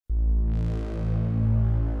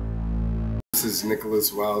This is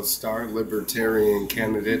Nicholas Wildstar, Libertarian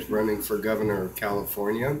Candidate running for Governor of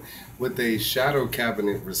California, with a shadow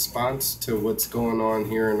cabinet response to what's going on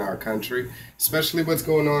here in our country, especially what's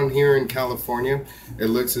going on here in California. It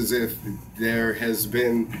looks as if there has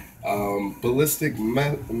been ballistic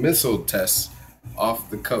missile tests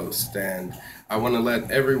off the coast, and I want to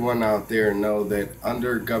let everyone out there know that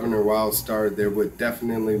under Governor Wildstar there would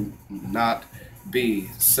definitely not be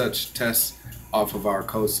such tests off of our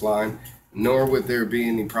coastline, nor would there be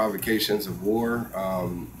any provocations of war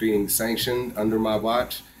being sanctioned under my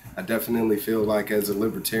watch. I definitely feel like as a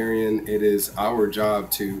libertarian, it is our job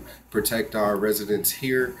to protect our residents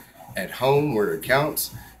here at home where it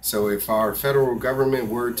counts. So if our federal government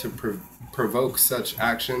were to provoke such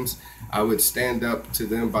actions, I would stand up to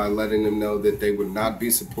them by letting them know that they would not be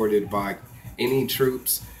supported by any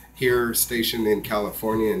troops here stationed in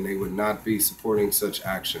California, and they would not be supporting such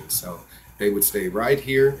actions. So they would stay right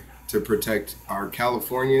here to protect our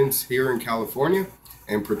Californians here in California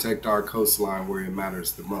and protect our coastline where it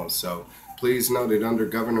matters the most. So please know that under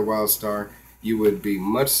Governor Wildstar, you would be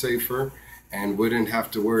much safer and wouldn't have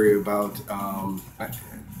to worry about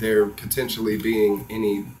there potentially being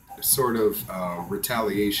any sort of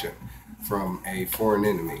retaliation from a foreign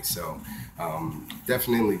enemy. So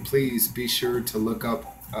definitely please be sure to look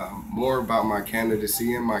up more about my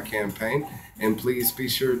candidacy and my campaign, and please be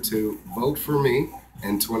sure to vote for me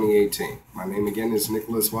in 2018. My name again is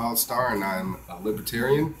Nicholas Wildstar, and I'm a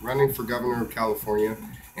libertarian running for Governor of California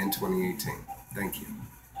in 2018. Thank you.